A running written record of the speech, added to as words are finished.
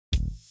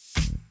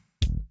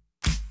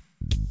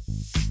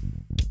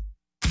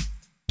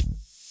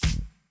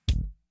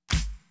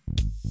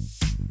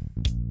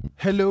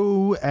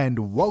Hello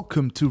and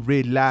welcome to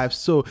RedLive.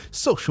 So,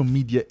 social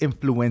media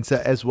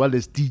influencer as well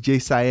as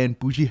DJ Cyan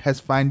Boujee has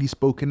finally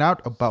spoken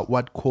out about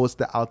what caused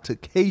the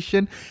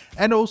altercation,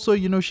 and also,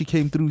 she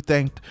came through,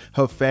 thanked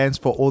her fans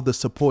for all the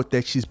support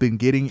that she's been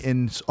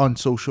getting on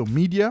social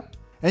media.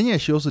 And yeah,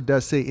 she also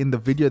does say in the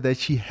video that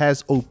she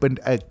has opened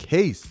a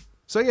case.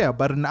 So yeah,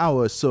 about an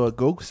hour or so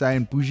ago,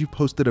 Cyan Boujee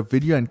posted a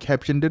video and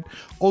captioned it,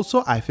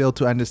 "Also, I fail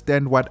to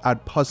understand what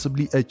I'd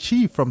possibly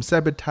achieve from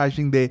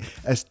sabotaging their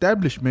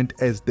establishment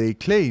as they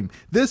claim.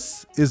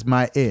 This is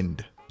my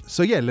end."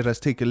 So yeah, let us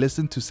take a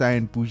listen to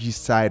Cyan Boujee's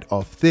side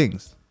of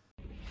things.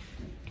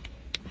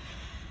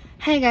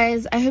 Hi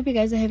guys, I hope you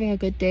guys are having a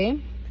good day.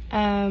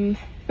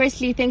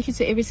 Firstly, thank you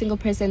to every single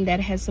person that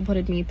has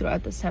supported me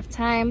throughout this tough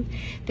time.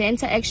 The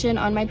interaction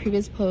on my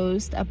previous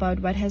post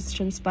about what has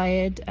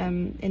transpired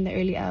in the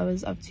early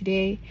hours of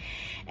today,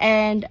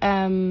 and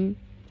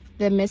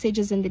the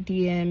messages and the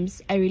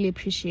DMs, I really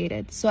appreciate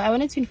it. So I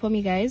wanted to inform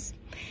you guys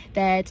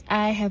that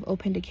I have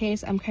opened a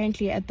case. I'm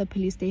currently at the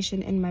police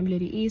station in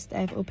Mamelodi East.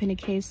 I've opened a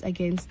case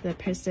against the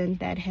person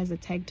that has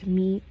attacked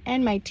me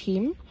and my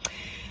team,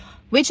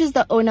 which is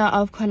the owner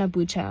of Cyan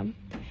Boujee.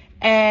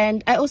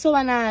 And I also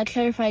want to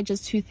clarify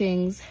just two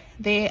things.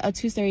 There are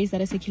two stories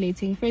that are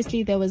circulating.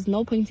 Firstly, there was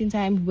no point in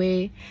time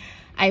where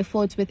I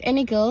fought with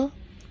any girl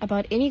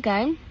about any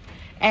guy,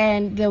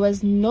 and there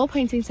was no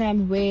point in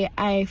time where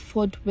I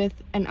fought with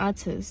an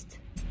artist.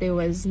 There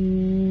was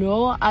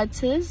no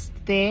artist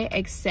there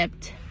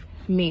except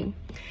me.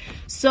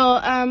 So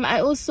I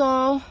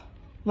also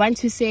want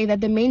to say that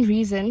the main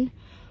reason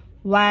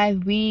why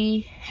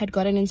we had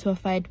gotten into a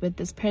fight with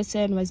this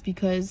person was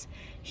because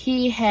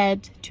he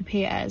had to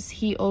pay us.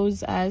 He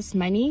owes us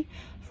money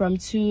from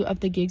two of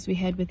the gigs we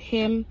had with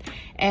him,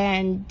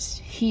 and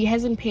he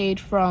hasn't paid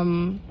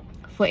from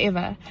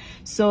forever.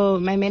 So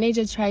my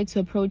manager tried to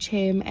approach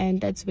him, and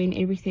that's when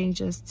everything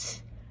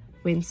just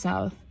went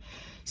south.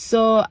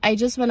 So I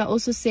just want to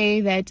also say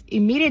that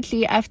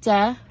immediately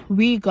after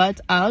we got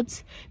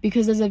out,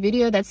 because there's a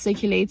video that's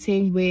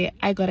circulating where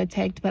I got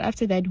attacked, but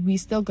after that we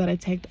still got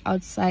attacked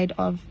outside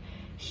of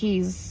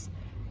his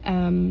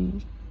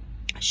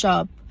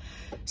shop.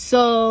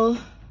 So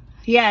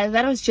yeah,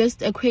 that was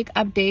just a quick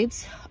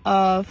update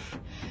of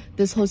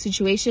this whole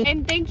situation,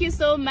 and thank you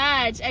so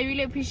much. I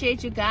really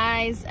appreciate you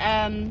guys.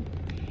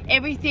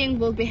 Everything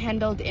will be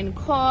handled in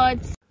court.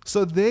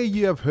 So there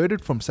you have heard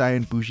it from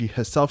Cyan Boujee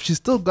herself. She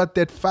still got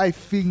that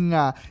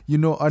 5-finger,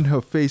 on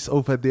her face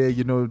over there.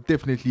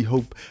 Definitely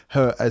hope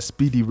her a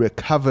speedy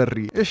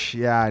recovery. Ish,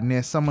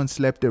 yeah, someone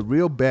slapped her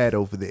real bad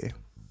over there.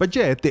 But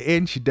yeah, at the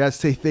end, she does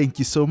say thank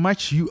you so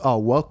much. You are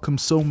welcome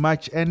so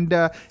much. And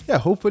yeah,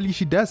 hopefully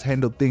she does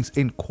handle things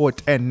in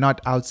court and not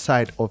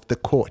outside of the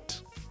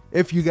court.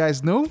 If you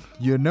guys know,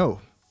 you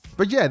know.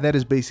 But yeah, that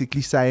is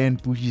basically Cyan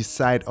Boujee's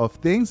side of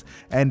things.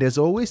 And as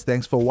always,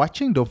 thanks for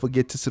watching. Don't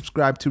forget to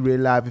subscribe to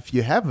RedLive if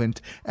you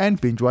haven't,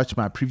 and binge watch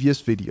my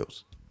previous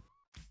videos.